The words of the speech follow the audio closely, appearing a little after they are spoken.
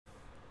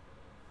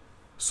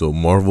So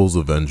Marvel's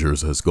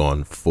Avengers has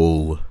gone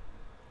full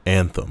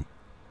Anthem.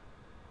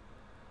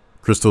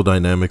 Crystal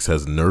Dynamics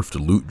has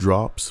nerfed loot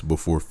drops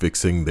before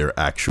fixing their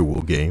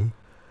actual game.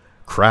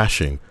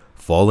 Crashing,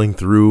 falling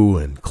through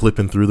and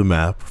clipping through the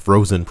map,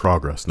 frozen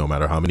progress no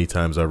matter how many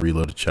times I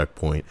reload a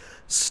checkpoint,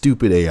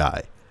 stupid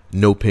AI,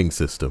 no ping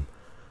system,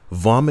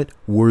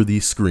 vomit-worthy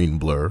screen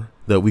blur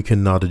that we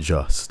cannot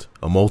adjust,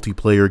 a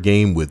multiplayer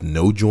game with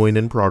no join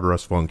in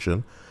progress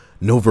function,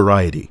 no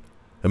variety.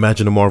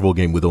 Imagine a Marvel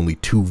game with only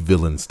 2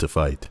 villains to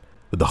fight,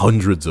 with the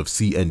hundreds of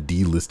C and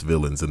D list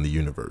villains in the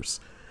universe.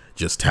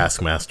 Just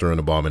Taskmaster and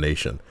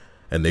Abomination,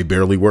 and they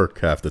barely work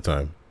half the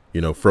time.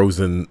 You know,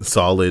 frozen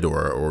solid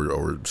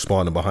or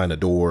spawning behind a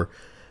door.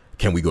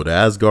 Can we go to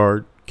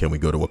Asgard? Can we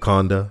go to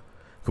Wakanda?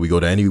 Can we go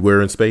to anywhere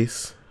in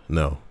space?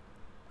 No.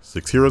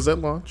 6 heroes at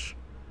launch?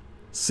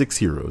 6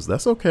 heroes,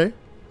 that's okay.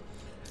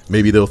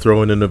 Maybe they'll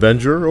throw in an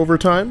Avenger over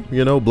time.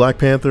 You know, Black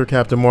Panther,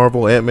 Captain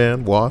Marvel,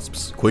 Ant-Man,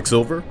 Wasps,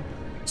 Quicksilver,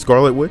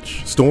 Scarlet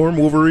Witch, Storm,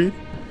 Wolverine.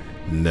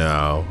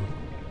 No.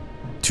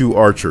 2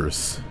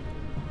 archers.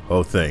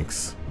 Oh,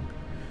 thanks.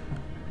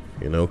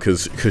 You know,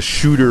 because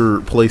shooter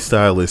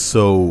playstyle is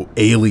so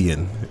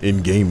alien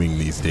in gaming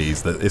these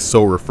days that it's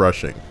so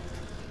refreshing.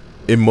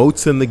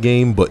 Emotes in the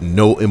game, but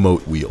no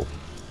emote wheel.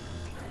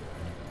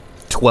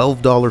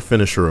 $12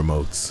 finisher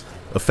emotes.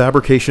 A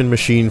fabrication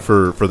machine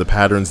for the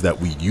patterns that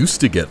we used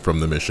to get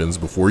from the missions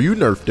before you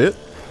nerfed it,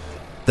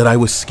 that I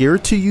was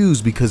scared to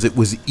use because it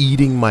was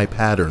eating my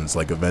patterns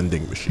like a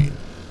vending machine.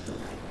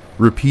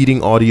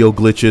 Repeating audio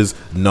glitches,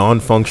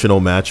 non-functional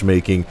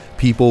matchmaking,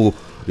 people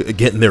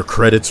getting their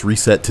credits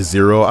reset to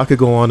 0. I could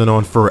go on and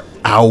on for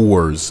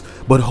hours,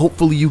 but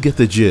hopefully you get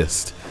the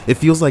gist. It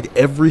feels like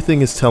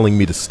everything is telling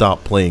me to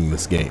stop playing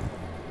this game.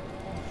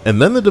 And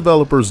then the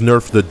developers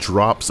nerf the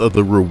drops of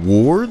the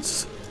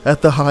rewards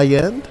at the high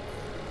end.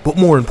 But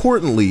more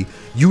importantly,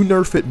 you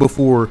nerf it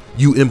before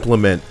you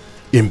implement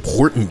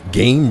important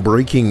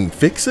game-breaking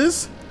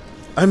fixes?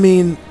 I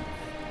mean,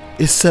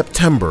 it's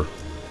September.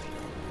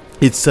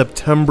 It's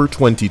September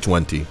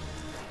 2020.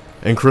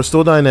 And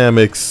Crystal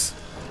Dynamics,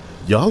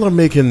 y'all are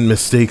making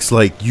mistakes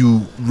like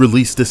you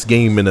released this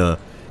game in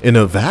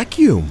a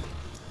vacuum.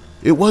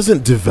 It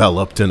wasn't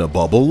developed in a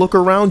bubble. Look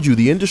around you.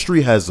 The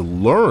industry has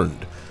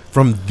learned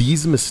from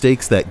these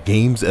mistakes that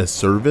games as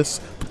service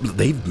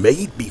they've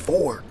made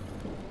before.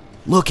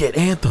 Look at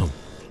Anthem.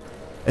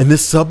 And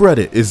this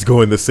subreddit is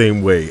going the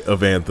same way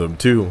of Anthem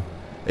too.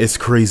 It's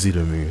crazy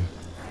to me.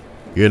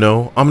 You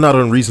know, I'm not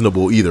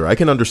unreasonable either. I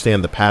can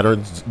understand the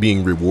patterns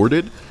being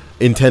rewarded,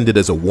 intended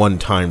as a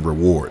one-time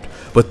reward.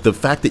 But the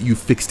fact that you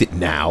fixed it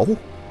now,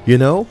 you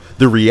know,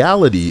 the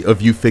reality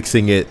of you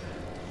fixing it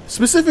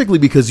specifically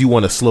because you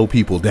want to slow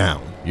people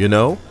down, you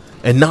know,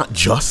 and not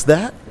just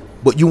that,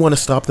 but you want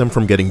to stop them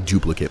from getting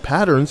duplicate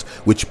patterns,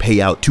 which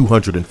pay out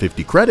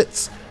 250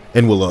 credits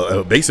and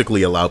will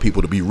basically allow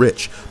people to be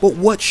rich. But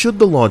what should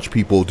the launch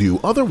people do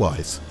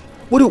otherwise?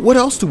 What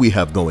else do we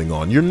have going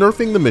on? You're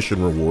nerfing the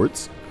mission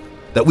rewards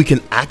that we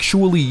can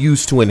actually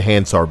use to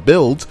enhance our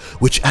builds,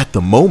 which at the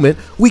moment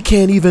we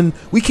can't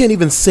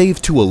even save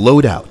to a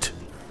loadout.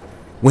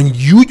 When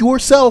you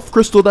yourself,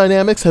 Crystal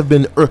Dynamics, have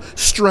been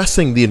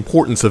stressing the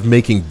importance of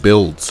making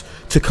builds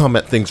to come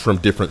at things from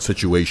different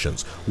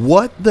situations.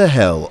 What the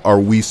hell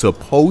are we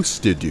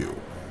supposed to do?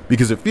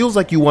 Because it feels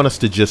like you want us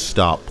to just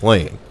stop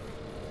playing.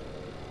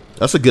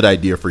 That's a good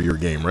idea for your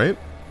game, right?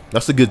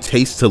 That's a good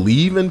taste to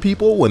leave in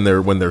people when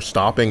they're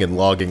stopping and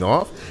logging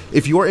off.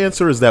 If your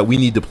answer is that we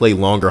need to play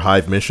longer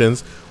Hive missions,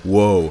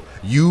 whoa,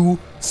 you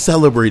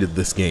celebrated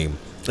this game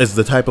as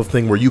the type of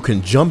thing where you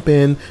can jump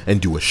in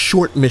and do a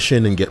short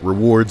mission and get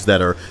rewards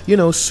that are, you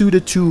know,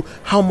 suited to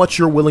how much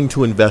you're willing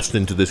to invest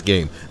into this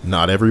game.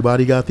 Not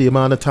everybody got the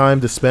amount of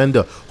time to spend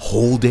a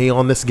whole day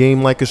on this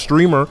game like a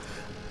streamer.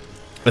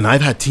 And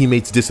I've had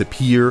teammates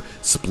disappear,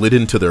 split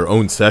into their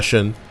own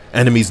session,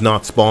 enemies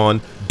not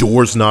spawn,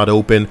 doors not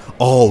open,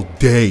 all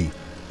day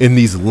in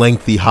these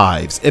lengthy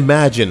hives.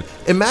 Imagine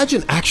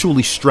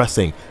actually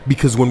stressing,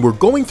 because when we're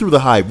going through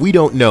the hive, we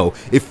don't know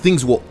if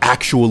things will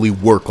actually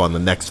work on the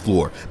next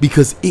floor.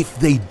 Because if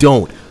they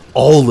don't,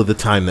 all of the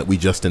time that we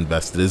just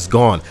invested is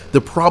gone.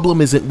 The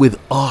problem isn't with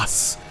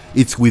us,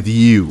 it's with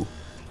you.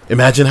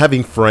 Imagine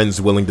having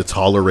friends willing to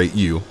tolerate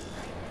you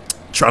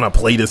trying to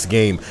play this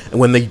game,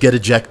 and when they get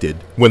ejected,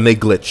 when they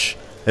glitch,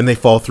 and they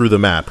fall through the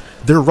map,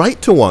 they're right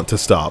to want to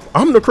stop.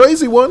 I'm the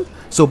crazy one.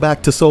 So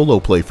back to solo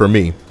play for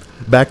me.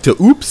 Back to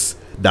oops,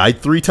 died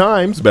 3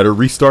 times, better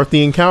restart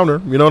the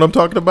encounter. You know what I'm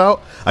talking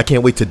about? I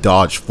can't wait to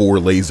dodge 4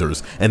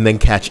 lasers and then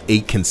catch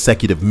 8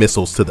 consecutive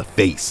missiles to the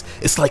face.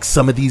 It's like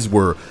some of these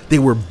were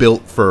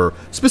built for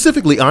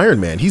specifically Iron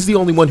Man. He's the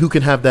only one who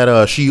can have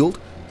that shield,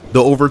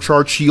 the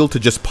overcharged shield, to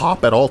just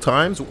pop at all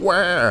times.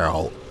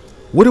 Wow.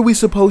 What are we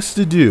supposed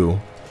to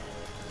do?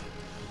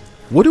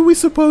 What are we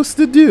supposed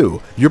to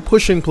do? You're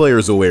pushing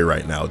players away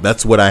right now.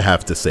 That's what I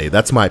have to say.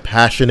 That's my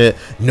passionate,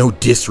 no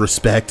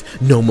disrespect,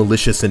 no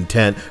malicious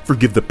intent.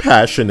 Forgive the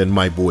passion in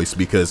my voice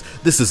because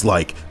this is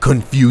like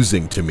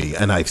confusing to me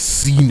and I've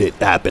seen it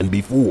happen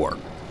before.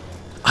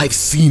 I've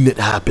seen it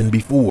happen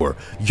before.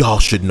 Y'all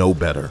should know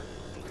better.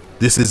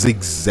 This is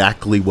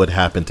exactly what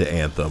happened to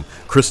Anthem.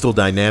 Crystal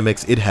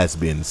Dynamics, it has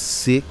been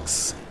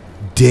 6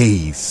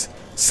 days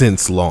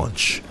since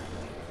launch.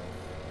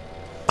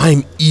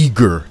 I'm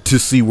eager to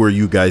see where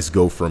you guys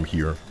go from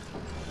here.